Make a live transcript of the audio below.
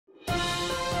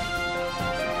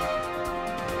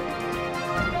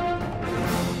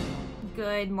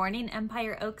Good morning,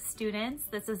 Empire Oaks students.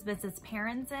 This is Mrs.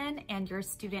 Parenson and your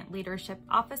student leadership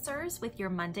officers with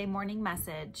your Monday morning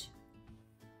message.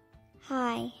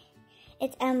 Hi,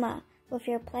 it's Emma with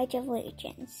your Pledge of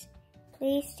Allegiance.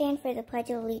 Please stand for the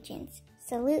Pledge of Allegiance.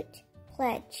 Salute,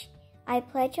 pledge. I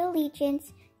pledge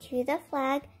allegiance to the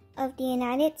flag of the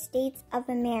United States of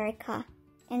America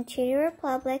and to the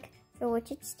republic for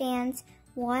which it stands,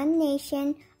 one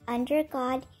nation, under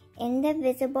God,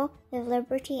 indivisible, with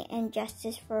liberty and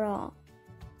justice for all.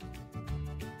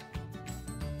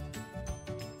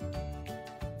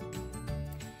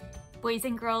 Boys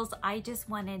and girls, I just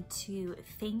wanted to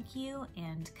thank you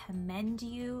and commend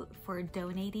you for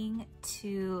donating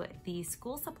to the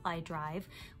school supply drive.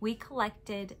 We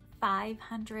collected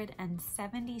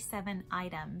 577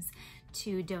 items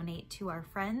to donate to our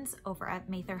friends over at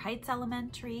Mather Heights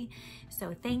Elementary.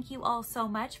 So thank you all so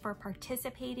much for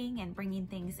participating and bringing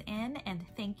things in, and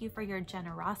thank you for your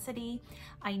generosity.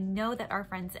 I know that our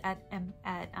friends at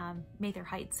Mather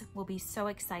Heights will be so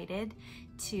excited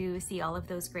to see all of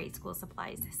those great school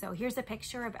supplies. So here's a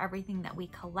picture of everything that we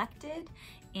collected,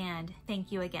 and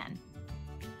thank you again.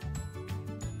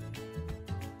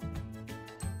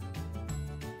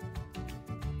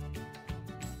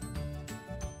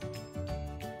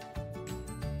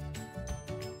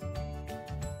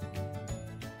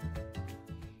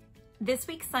 This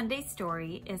week's Sunday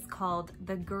story is called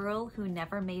The Girl Who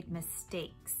Never Made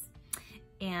Mistakes.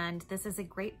 And this is a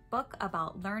great book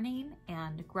about learning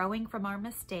and growing from our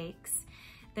mistakes.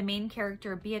 The main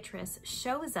character, Beatrice,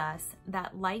 shows us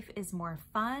that life is more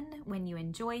fun when you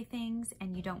enjoy things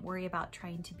and you don't worry about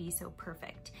trying to be so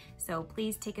perfect. So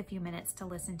please take a few minutes to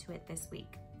listen to it this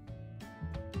week.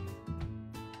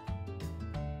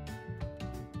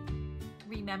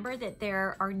 Remember that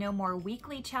there are no more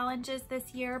weekly challenges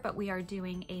this year, but we are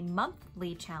doing a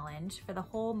monthly challenge for the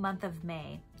whole month of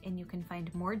May, and you can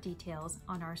find more details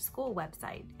on our school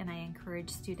website, and I encourage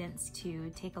students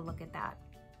to take a look at that.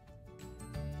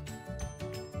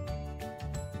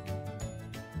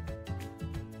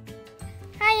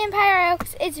 Hi Empire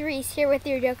Oaks, it's Reese here with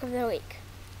your joke of the week.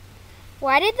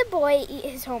 Why did the boy eat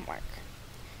his homework?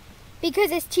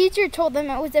 Because his teacher told him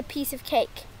it was a piece of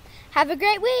cake. Have a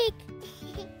great week!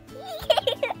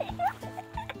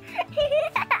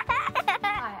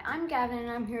 Hi, I'm Gavin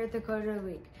and I'm here with the quote of the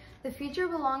week. The future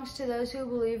belongs to those who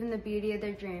believe in the beauty of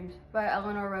their dreams, by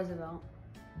Eleanor Roosevelt.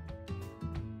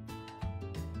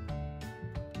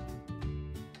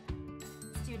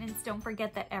 Students, don't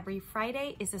forget that every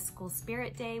Friday is a school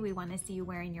spirit day. We want to see you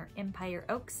wearing your Empire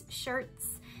Oaks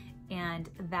shirts. And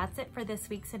that's it for this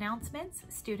week's announcements.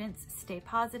 Students, stay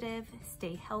positive,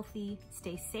 stay healthy,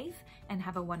 stay safe, and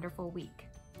have a wonderful week.